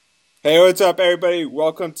Hey, what's up, everybody?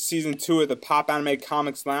 Welcome to Season 2 of the Pop Anime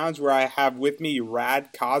Comics Lounge, where I have with me Rad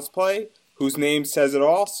Cosplay, whose name says it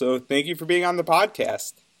all, so thank you for being on the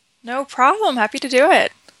podcast. No problem. Happy to do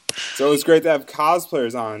it. So it's great to have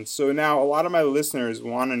cosplayers on. So now a lot of my listeners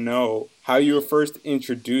want to know how you were first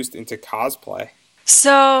introduced into cosplay.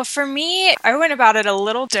 So for me, I went about it a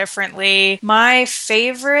little differently. My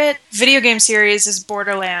favorite video game series is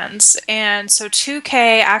Borderlands. And so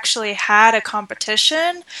 2K actually had a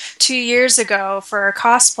competition 2 years ago for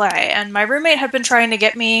cosplay. And my roommate had been trying to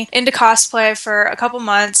get me into cosplay for a couple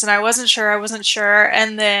months, and I wasn't sure.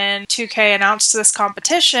 And then 2K announced this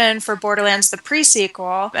competition for Borderlands the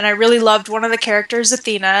pre-sequel. And I really loved one of the characters,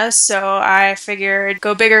 Athena. So I figured,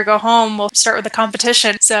 go big or go home, we'll start with the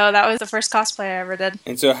competition. So that was the first cosplay I ever did.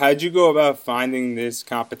 And so how'd you go about finding this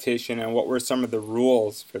competition, and what were some of the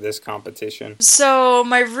rules for this competition? So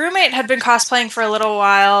my roommate had been cosplaying for a little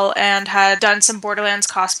while and had done some Borderlands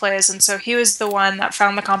cosplays, and so he was the one that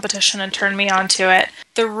found the competition and turned me onto it.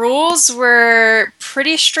 The rules were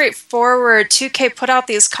pretty straightforward. 2K put out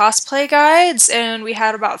these cosplay guides, and we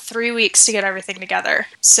had about 3 weeks to get everything together.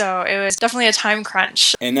 So it was definitely a time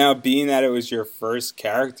crunch. And now, being that it was your first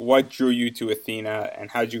character, what drew you to Athena,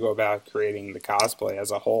 and how'd you go about creating the cosplay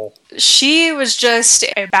as a whole? She was just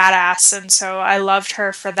a badass, and so I loved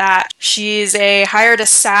her for that. She's a hired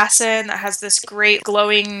assassin that has this great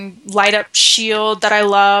glowing light up shield that I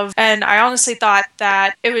love, and I honestly thought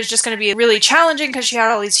that it was just going to be really challenging because she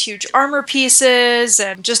had all these huge armor pieces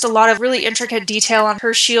and just a lot of really intricate detail on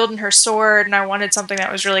her shield and her sword, and I wanted something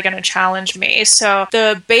that was really going to challenge me. So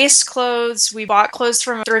the base clothes, we bought clothes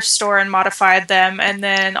from a thrift store and modified them, and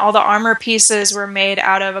then all the armor pieces were made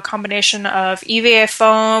out of a combination of EVA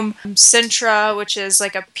foam, Sintra, which is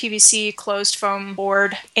like a PVC closed foam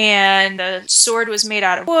board, and the sword was made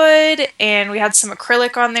out of wood, and we had some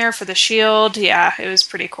acrylic on there for the shield. Yeah, it was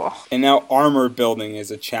pretty cool. And now armor building is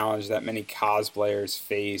a challenge that many cosplayers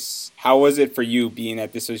face. How was it for you, being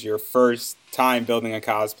that this was your first time building a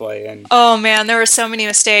cosplay? And Oh man, there were so many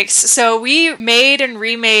mistakes. So we made and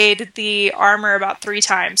remade the armor about 3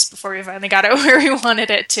 times before we finally got it where we wanted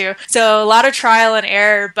it to. So a lot of trial and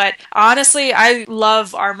error, but honestly, I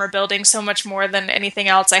love armor building so much more than anything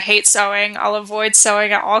else. I hate sewing. I'll avoid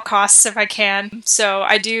sewing at all costs if I can. So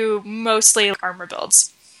I do mostly armor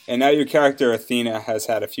builds. now your character Athena has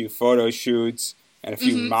had a few photo shoots and a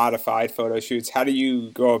few modified photo shoots. How do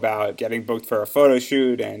you go about getting booked for a photo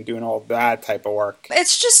shoot and doing all that type of work?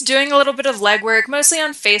 It's just doing a little bit of legwork, mostly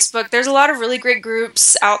on Facebook. There's a lot of really great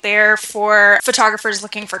groups out there for photographers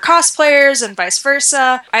looking for cosplayers and vice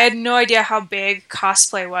versa. I had no idea how big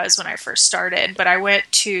cosplay was when I first started, but I went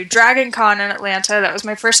to Dragon Con in Atlanta. That was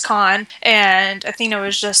my first con, and Athena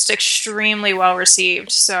was just extremely well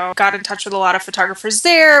received. So got in touch with a lot of photographers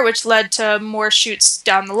there, which led to more shoots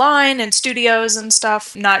down the line in studios and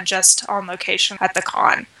stuff, not just on location at the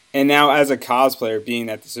con. And now, as a cosplayer, being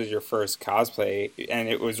that this was your first cosplay and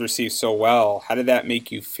it was received so well, how did that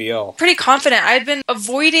make you feel? Pretty confident. I had been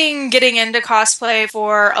avoiding getting into cosplay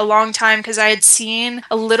for a long time because I had seen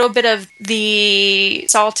a little bit of the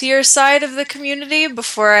saltier side of the community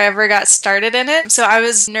before I ever got started in it. So I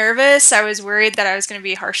was nervous. I was worried that I was going to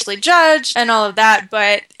be harshly judged and all of that,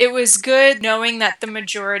 but it was good knowing that the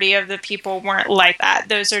majority of the people weren't like that.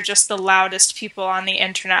 Those are just the loudest people on the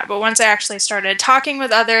internet. But once I actually started talking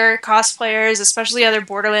with other cosplayers, especially other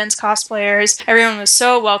Borderlands cosplayers, everyone was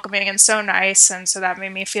so welcoming and so nice, and so that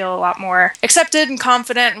made me feel a lot more accepted and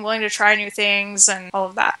confident and willing to try new things and all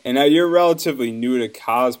of that. And now you're relatively new to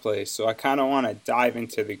cosplay, so I kind of want to dive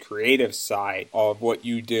into the creative side of what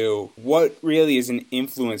you do. What really is an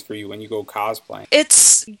influence for you when you go cosplaying?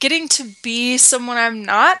 It's getting to be someone I'm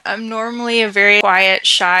not. I'm normally a very quiet,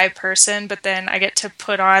 shy person, but then I get to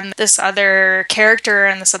put on this other character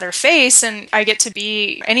and this other face, and I get to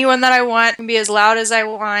be anyone that I want, and be as loud as I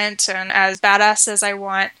want and as badass as I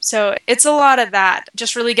want. So it's a lot of that,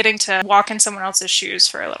 just really getting to walk in someone else's shoes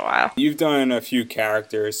for a little while. You've done a few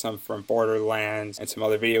characters, some from Borderlands and some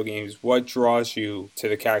other video games. What draws you to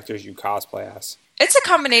the characters you cosplay as? It's a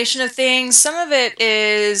combination of things. Some of it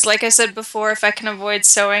is, like I said before, if I can avoid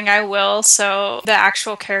sewing, I will. So the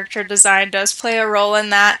actual character design does play a role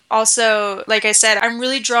in that. Also, like I said, I'm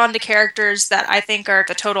really drawn to characters that I think are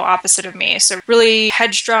the total opposite of me. So really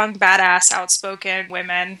headstrong, badass, outspoken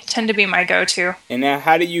women tend to be my go-to. And now,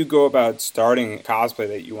 how do you go about starting a cosplay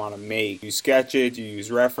that you want to make? Do you sketch it? Do you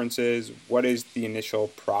use references? What is the initial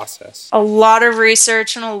process? A lot of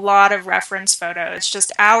research and a lot of reference photos.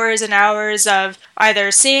 Just hours and hours of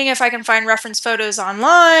either seeing if I can find reference photos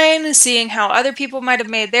online, seeing how other people might have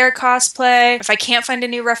made their cosplay. If I can't find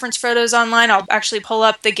any reference photos online, I'll actually pull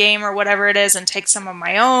up the game or whatever it is and take some of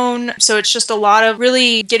my own. So it's just a lot of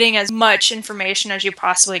really getting as much information as you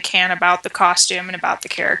possibly can about the costume and about the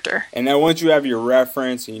character. And now once you have your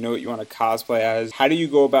reference and you know what you want to cosplay as, how do you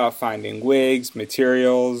go about finding wigs,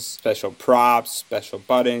 materials, special props, special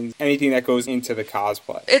buttons, anything that goes into the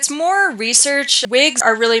cosplay? It's more research. Wigs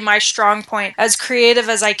are really my strong point. As creative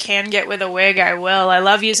as I can get with a wig, I will. I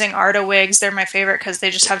love using Arta wigs. They're my favorite because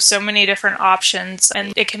they just have so many different options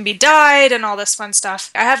and it can be dyed and all this fun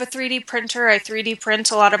stuff. I have a 3D printer. I 3D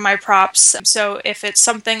print a lot of my props. So if it's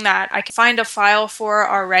something that I can find a file for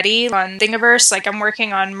already on Thingiverse, like I'm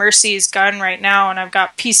working on Mercy's gun right now and I've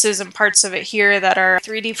got pieces and parts of it here that are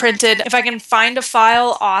 3D printed. If I can find a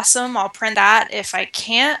file, awesome, I'll print that. If I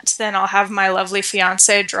can't, then I'll have my lovely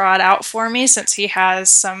fiance draw it out for me since he has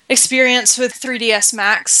some experience with 3ds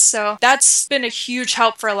Max. So that's been a huge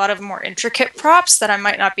help for a lot of more intricate props that I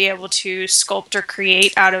might not be able to sculpt or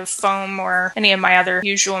create out of foam or any of my other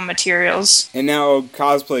usual materials. And now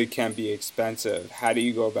cosplay can be expensive. How do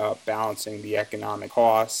you go about balancing the economic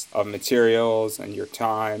cost of materials and your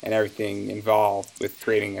time and everything involved with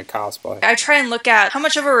creating a cosplay? I try and look at how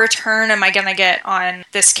much of a return am I going to get on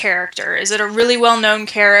this character. Is it a really well-known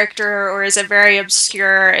character or is it very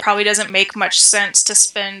obscure? It probably doesn't make much sense to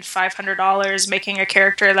spend $500 making a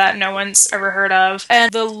character that no one's ever heard of.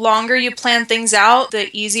 And the longer you plan things out, the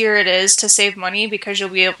easier it is to save money because you'll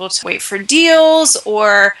be able to wait for deals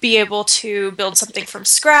or be able to build something from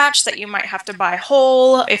scratch that you might have to buy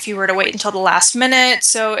whole if you were to wait until the last minute.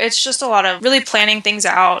 So it's just a lot of really planning things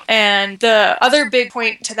out. And the other big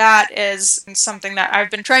point to that is something that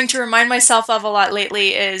I've been trying to remind myself of a lot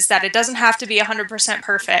lately is that it doesn't have to be 100%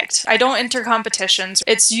 perfect. I don't enter competitions.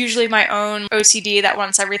 It's usually my own OCD that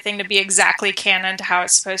wants everything to be exactly canon to how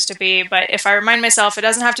it's supposed to be. But if I remind myself it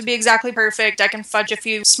doesn't have to be exactly perfect, I can fudge a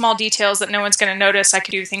few small details that no one's going to notice. I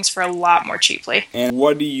can do things for a lot more cheaply. And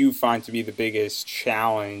what do you find to be the biggest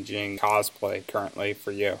challenge in cosplay currently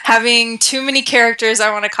for you? Having too many characters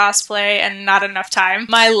I want to cosplay and not enough time.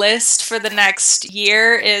 My list for the next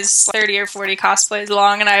year is 30 or 40 cosplays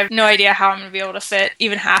long, and I have no idea how I'm going to be able to fit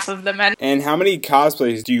even half of them in. And how many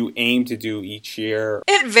cosplays do you aim to do each year?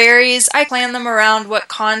 It varies. I plan them around what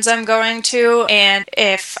cons I'm going to, and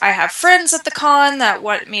if I have friends at the con that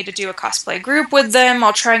want me to do a cosplay group with them,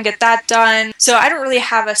 I'll try and get that done. So I don't really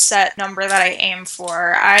have a set number that I aim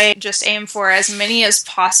for. I just aim for as many as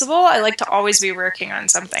possible. I like to always be working on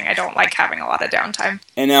something. I don't like having a lot of downtime.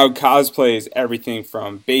 And now cosplay is everything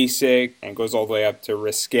from basic and goes all the way up to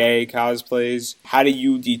risque cosplays. How do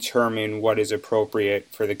you determine what is appropriate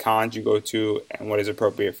for the cons you go to and what is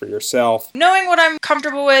appropriate for yourself? Knowing what I'm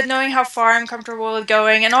comfortable with, knowing how far I'm comfortable with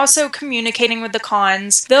going, and also communicating with the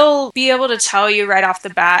cons. They'll be able to tell you right off the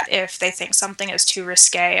bat if they think something is too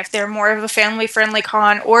risque, if they're more of a family-friendly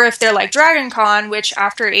con, or if they're like Dragon Con, which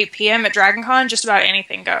after 8 p.m. at Dragon Con, just about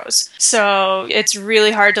anything goes. So it's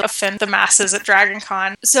really hard to offend the masses at Dragon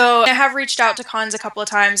Con. So I have reached out to cons a couple of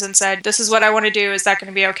times and said, this is what I want to do, is that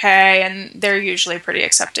going to be okay? And they're usually pretty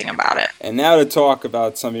accepting about it. And now to talk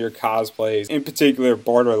about some of your cosplays, in particular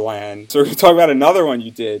Borderlands. So we're going to talk about another one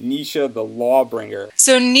you did, Nisha the Lawbringer.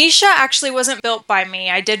 So Nisha actually wasn't built by me.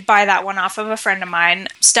 I did buy that one off of a friend of mine,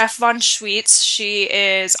 Steph von Schweetz. She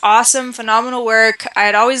is awesome, phenomenal work. I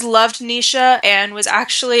had always loved Nisha and was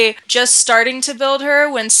actually just starting to build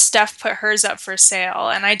her when Steph put hers up for sale.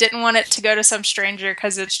 And I didn't want it to go to some stranger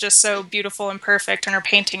because it's just so beautiful and perfect and her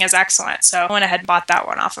painting is excellent. So I went ahead and bought that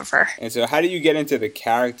one off of her. And so how do you get into the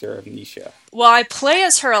character of Nisha? Well, I play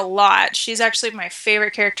as her a lot. She's actually my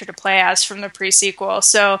favorite character to play as from the pre-sequel.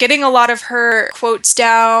 So getting a lot of her quotes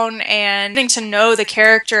down and getting to know the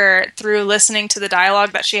character through listening to the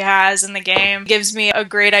dialogue that she has in the game gives me a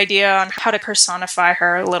great idea on how to personify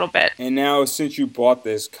her a little bit. And now, since you bought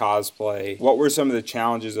this cosplay, what were some of the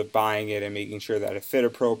challenges of buying it and making sure that it fit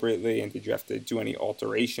appropriately? And did you have to do any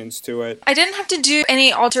alterations to it? I didn't have to do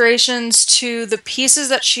any alterations to the pieces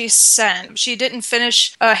that she sent. She didn't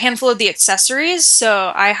finish a handful of the accessories,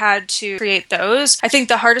 so I had to create those. I think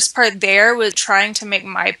the hardest part there was trying to make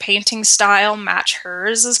my painting style match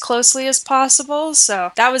hers as closely as possible,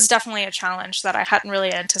 so that was definitely a challenge that I hadn't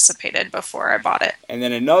really anticipated before I bought it. And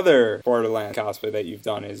then another Borderlands cosplay that you've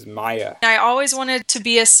done is Maya. I always wanted to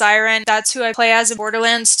be a siren. That's who I play as in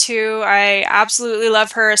Borderlands 2. I absolutely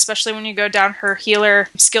love her, especially when you go down her healer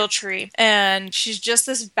skill tree. And she's just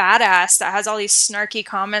this badass that has all these snarky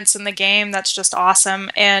comments in the game that's just awesome.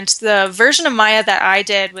 And the version version of Maya that I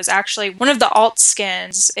did was actually one of the alt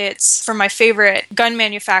skins. It's from my favorite gun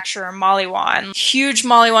manufacturer, Maliwan. Huge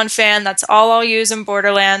Maliwan fan. That's all I'll use in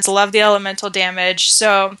Borderlands. Love the elemental damage.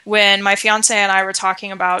 So when my fiance and I were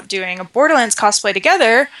talking about doing a Borderlands cosplay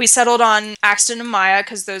together, we settled on Axton and Maya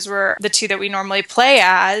because those were the two that we normally play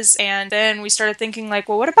as. And then we started thinking like,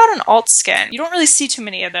 well, what about an alt skin? You don't really see too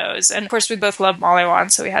many of those. And of course, we both love Maliwan,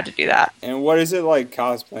 so we had to do that. And what is it like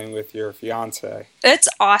cosplaying with your fiance? It's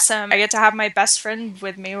awesome. I get to have my best friend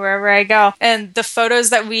with me wherever I go. And the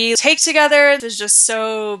photos that we take together is just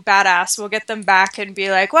so badass. We'll get them back and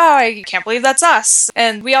be like, wow, I can't believe that's us.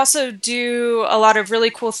 And we also do a lot of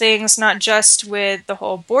really cool things, not just with the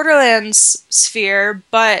whole Borderlands sphere,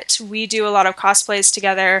 but we do a lot of cosplays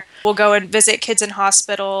together. We'll go and visit kids in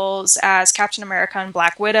hospitals as Captain America and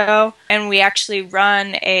Black Widow. And we actually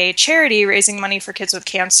run a charity raising money for kids with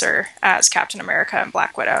cancer as Captain America and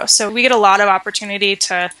Black Widow. So we get a lot of opportunity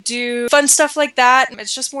to do fun stuff like that.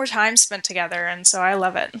 It's just more time spent together, and so I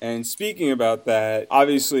love it. And speaking about that,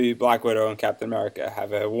 obviously Black Widow and Captain America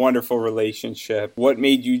have a wonderful relationship. What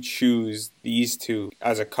made you choose these two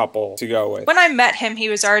as a couple to go with? When I met him, he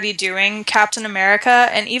was already doing Captain America,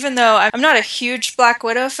 and even though I'm not a huge Black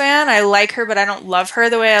Widow fan, I like her, but I don't love her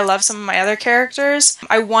the way I love some of my other characters.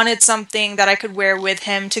 I wanted something that I could wear with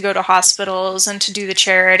him to go to hospitals and to do the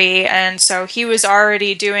charity, and so he was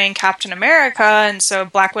already doing Captain America, and so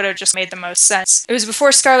Black Widow just made the most sense. It was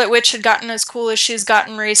before Scarlet Witch had gotten as cool as she's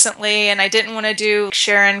gotten recently, and I didn't want to do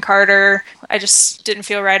Sharon Carter. I just didn't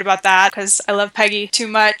feel right about that because I love Peggy too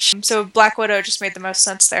much. So Black Widow just made the most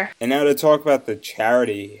sense there. And now to talk about the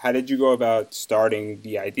charity, how did you go about starting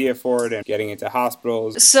the idea for it and getting into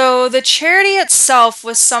hospitals? So the charity itself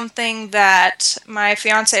was something that my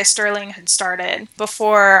fiance Sterling had started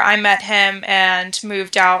before I met him and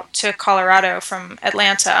moved out to Colorado from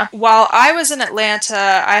Atlanta. While I was in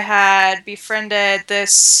Atlanta, I had befriended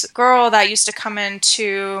this girl that used to come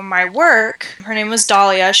into my work. Her name was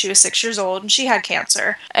Dahlia. She was 6 years old and she had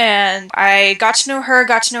cancer. And I got to know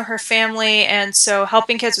her family, and so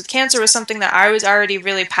helping kids with cancer was something that I was already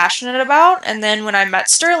really passionate about. And then when I met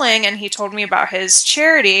Sterling and he told me about his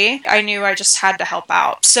charity, I knew I just had to help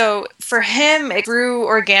out. So for him, it grew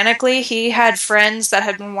organically. He had friends that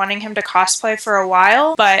had been wanting him to cosplay for a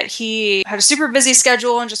while, but he had a super busy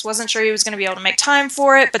schedule and just wasn't sure he was going to be able to make time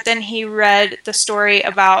for it. But then he read the story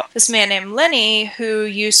about this man named Lenny who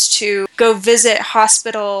used to go visit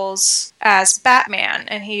hospitals as Batman,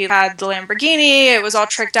 and he had the Lamborghini. It was all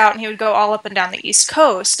tricked out, and he would go all up and down the East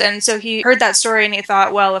Coast. And so he heard that story and he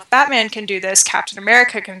thought, well, if Batman can do this, Captain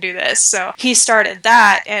America can do this. So he started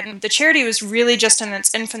that, and the charity was really just in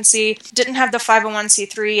its infancy. Didn't have the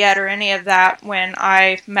 501c3 yet or any of that when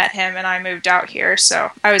I met him and I moved out here.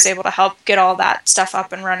 So I was able to help get all that stuff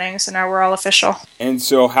up and running. So now we're all official. And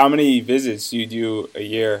so how many visits do you do a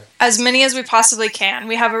year? As many as we possibly can.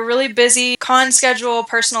 We have a really busy con schedule,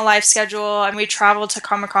 personal life schedule, and we travel to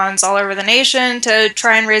Comic-Cons all over the nation to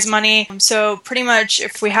try and raise money. So pretty much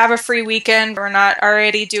if we have a free weekend, we're not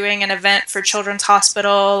already doing an event for Children's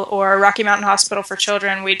Hospital or Rocky Mountain Hospital for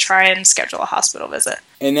Children, we try and schedule a hospital visit.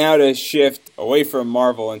 And now to shift away from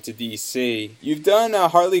Marvel into DC, you've done a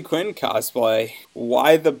Harley Quinn cosplay.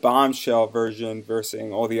 Why the Bombshell version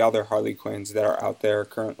versus all the other Harley Quinns that are out there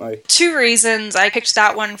currently? Two reasons. I picked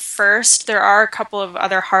that one first. There are a couple of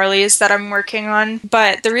other Harleys that I'm working on,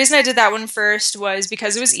 but the reason I did that one first was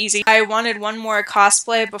because it was easy. I wanted one more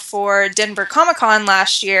cosplay before Denver Comic Con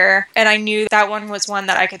last year, and I knew that one was one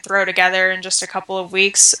that I could throw together in just a couple of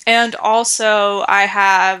weeks. And also, I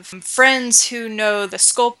have friends who know the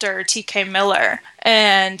sculptor TK Miller.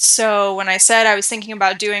 And so when I said I was thinking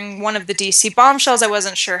about doing one of the DC Bombshells, I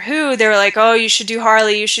wasn't sure who. They were like, oh, you should do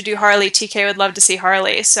Harley, TK would love to see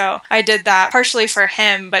Harley. So I did that partially for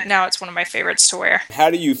him, but now it's one of my favorites to wear.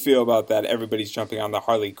 How do you feel about that? Everybody's jumping on the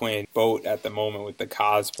Harley Quinn boat at the moment with the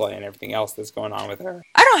cosplay and everything else that's going on with her.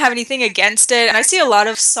 I don't have anything against it. And I see a lot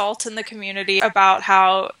of salt in the community about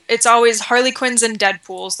how it's always Harley Quinns and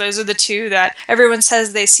Deadpools. Those are the two that everyone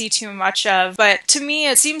says they see too much of. But to me,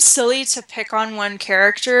 it seems silly to pick on one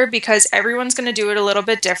character because everyone's going to do it a little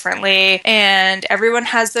bit differently, and everyone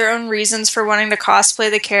has their own reasons for wanting to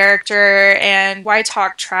cosplay the character, and why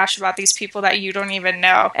talk trash about these people that you don't even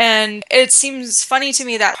know? And it seems funny to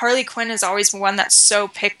me that Harley Quinn is always one that's so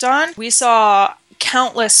picked on. We saw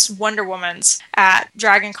countless Wonder Womans at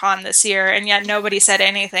Dragon Con this year, and yet nobody said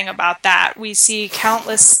anything about that. We see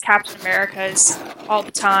countless Captain Americas all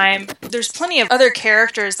the time. There's plenty of other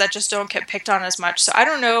characters that just don't get picked on as much, so I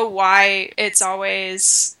don't know why it's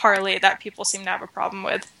always Harley that people seem to have a problem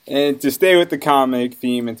with. And to stay with the comic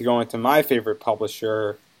theme and to go into my favorite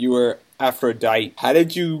publisher, you were Aphrodite. How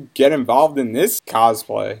did you get involved in this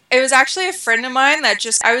cosplay? It was actually a friend of mine that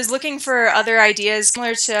I was looking for other ideas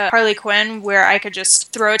similar to Harley Quinn where I could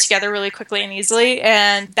just throw it together really quickly and easily.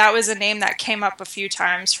 And that was a name that came up a few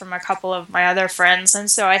times from a couple of my other friends. And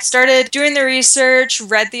so I started doing the research,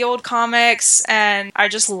 read the old comics, and I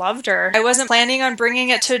just loved her. I wasn't planning on bringing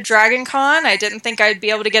it to Dragon Con. I didn't think I'd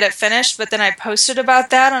be able to get it finished, but then I posted about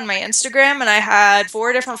that on my Instagram and I had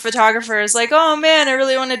 4 different photographers like, oh man, I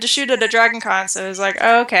really wanted to shoot at a Dragon Con. So I was like,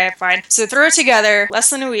 oh, okay, fine. So threw it together, less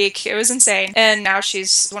than a week. It was insane. And now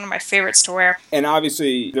she's one of my favorites to wear. And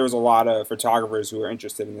obviously, there was a lot of photographers who were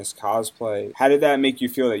interested in this cosplay. How did that make you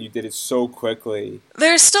feel that you did it so quickly?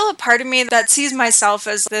 There's still a part of me that sees myself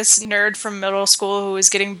as this nerd from middle school who was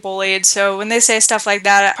getting bullied. So when they say stuff like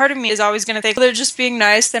that, part of me is always going to think, well, they're just being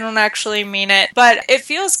nice. They don't actually mean it. But it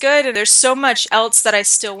feels good. And there's so much else that I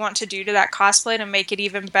still want to do to that cosplay to make it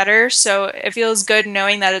even better. So it feels good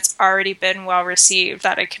knowing that it's already been well received,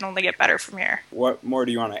 that it can only get better from here. What more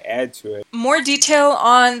do you want to add to it? More detail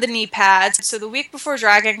on the knee pads. So the week before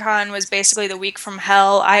Dragon Con was basically the week from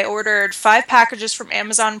hell. I ordered 5 packages from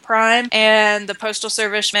Amazon Prime and the Postal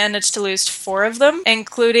Service managed to lose 4 of them,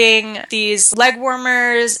 including these leg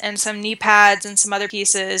warmers and some knee pads and some other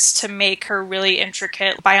pieces to make her really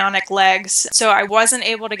intricate bionic legs. So I wasn't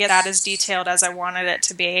able to get that as detailed as I wanted it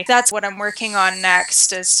to be. That's what I'm working on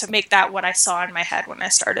next, is to make that what I saw in my head when I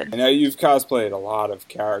started. I know you've cosplayed a lot of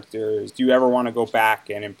characters. Do you ever want to go back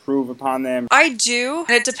and improve upon them? I do.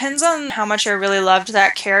 It depends on how much I really loved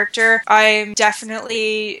that character. I'm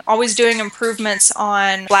definitely always doing improvements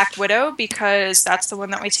on Black Widow because that's the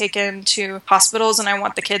one that we take into hospitals and I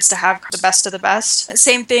want the kids to have the best of the best.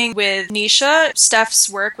 Same thing with Nisha. Steph's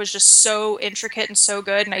work was just so intricate and so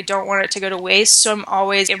good and I don't want it to go to waste, so I'm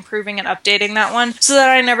always improving and updating that one so that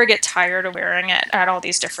I never get tired of wearing it at all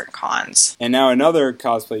these different cons. And now another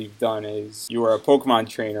cosplay you've done is you were a Pokemon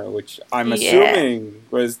trainer, which I'm assuming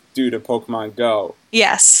was due to Pokemon Go.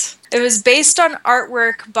 Yes. It was based on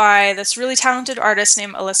artwork by this really talented artist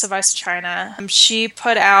named Alyssa Weiss China. She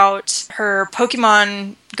put out her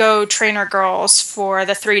Pokemon Go trainer girls for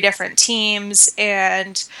the 3 different teams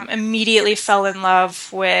and immediately fell in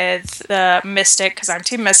love with the Mystic because I'm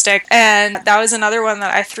Team Mystic. And that was another one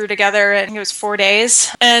that I threw together and it was 4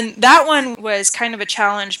 days. And that one was kind of a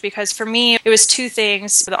challenge because for me, it was 2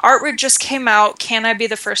 things. The artwork just came out. Can I be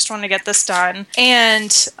the first one to get this done?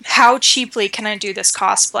 And how cheaply can I do this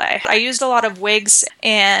cosplay? I used a lot of wigs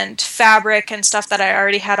and fabric and stuff that I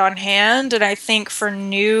already had on hand. And I think for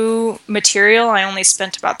new material, I only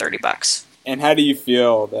spent about $30. And how do you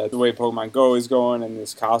feel that the way Pokemon Go is going and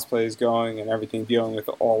this cosplay is going and everything dealing with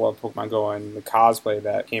all of Pokemon Go and the cosplay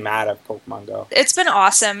that came out of Pokemon Go? It's been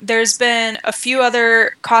awesome. There's been a few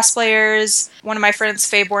other cosplayers. One of my friends,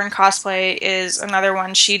 Faeborn Cosplay, is another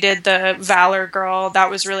one. She did the Valor Girl. That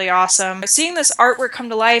was really awesome. Seeing this artwork come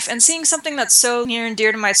to life and seeing something that's so near and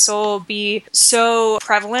dear to my soul be so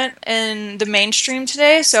prevalent in the mainstream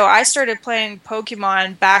today. So I started playing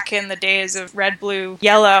Pokemon back in the days of Red, Blue,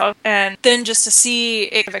 Yellow, and then just to see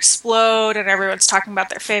it explode and everyone's talking about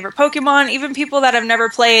their favorite Pokemon, even people that have never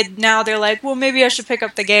played, now they're like, well, maybe I should pick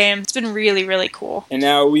up the game. It's been really, really cool. And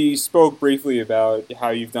now we spoke briefly about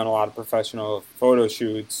how you've done a lot of professional photo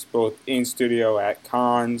shoots, both in studio, at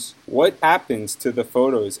cons. What happens to the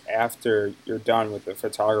photos after you're done with the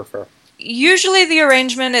photographer? Usually the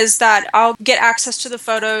arrangement is that I'll get access to the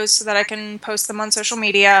photos so that I can post them on social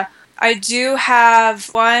media. I do have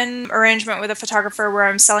one arrangement with a photographer where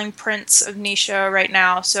I'm selling prints of Nisha right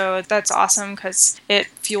now, so that's awesome because it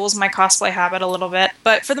fuels my cosplay habit a little bit.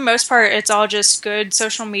 But for the most part, it's all just good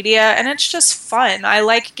social media, and it's just fun. I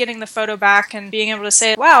like getting the photo back and being able to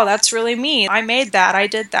say, wow, that's really me. I made that. I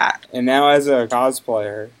did that. And now as a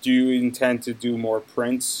cosplayer, do you intend to do more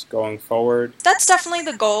prints going forward? That's definitely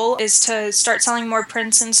the goal, is to start selling more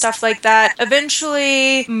prints and stuff like that.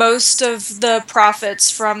 Eventually, most of the profits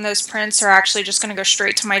from those prints are actually just going to go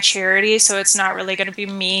straight to my charity, so it's not really going to be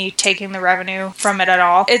me taking the revenue from it at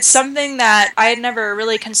all. It's something that I had never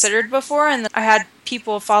really considered before, and I had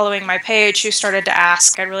people following my page who started to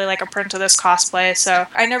ask, I'd really like a print of this cosplay, so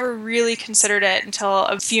I never really considered it until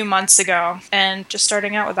a few months ago, and just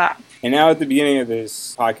starting out with that. And now at the beginning of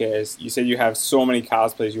this podcast, you said you have so many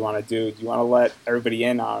cosplays you want to do. Do you want to let everybody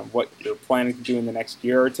in on what you're planning to do in the next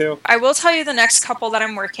year or two? I will tell you the next couple that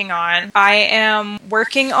I'm working on. I am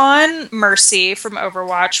working on Mercy from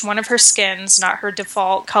Overwatch, one of her skins, not her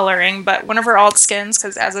default coloring, but one of her alt skins,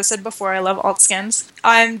 because as I said before, I love alt skins.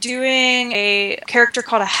 I'm doing a character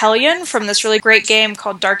called a Hellion from this really great game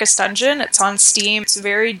called Darkest Dungeon. It's on Steam. It's a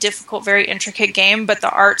very difficult, very intricate game, but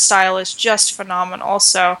the art style is just phenomenal.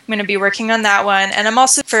 So I'm going to be working on that one. And I'm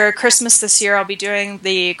also, for Christmas this year, I'll be doing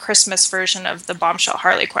the Christmas version of the Bombshell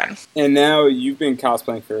Harley Quinn. And now you've been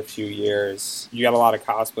cosplaying for a few years. You got a lot of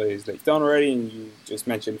cosplays that you've done already, and you just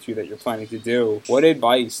mentioned a few that you're planning to do. What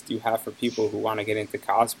advice do you have for people who want to get into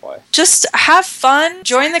cosplay? Just have fun,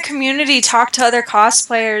 join the community, talk to other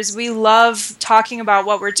cosplayers. We love talking about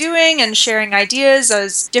what we're doing and sharing ideas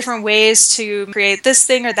as different ways to create this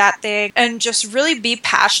thing or that thing, and just really be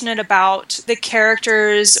passionate about the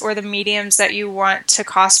characters or the mediums that you want to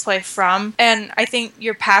cosplay from. And I think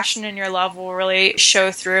your passion and your love will really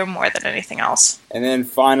show through more than anything else. And then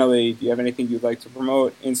finally, do you have anything you'd like to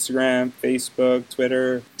promote? Instagram, Facebook,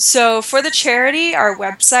 Twitter? So for the charity, our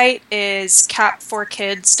website is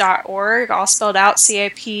cap4kids.org, all spelled out,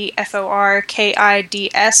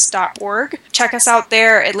 CAPFORKIDS.org. Check us out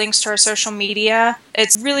there. It links to our social media.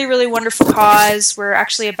 It's really, really wonderful cause. We're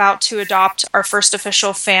actually about to adopt our first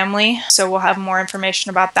official family, so we'll have more information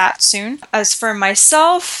about that soon. As for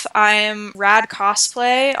myself, I'm Rad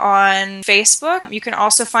Cosplay on Facebook. You can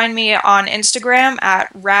also find me on Instagram at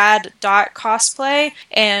rad.cosplay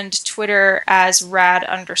and Twitter as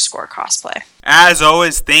rad_cosplay. As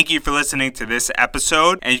always, thank you for listening to this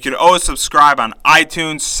episode, and you can always subscribe on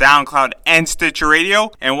iTunes, SoundCloud, and Stitcher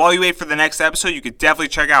Radio. And while you wait for the next episode, you could definitely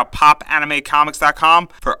check out popanimecomics.com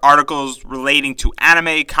for articles relating to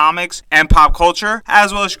anime, comics, and pop culture,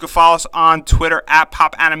 as well as you can follow us on Twitter at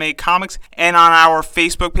popanimecomics and on our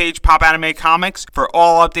Facebook page, Pop Anime Comics, for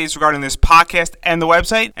all updates regarding this podcast and the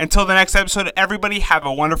website. Until the next episode, everybody have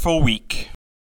a wonderful week.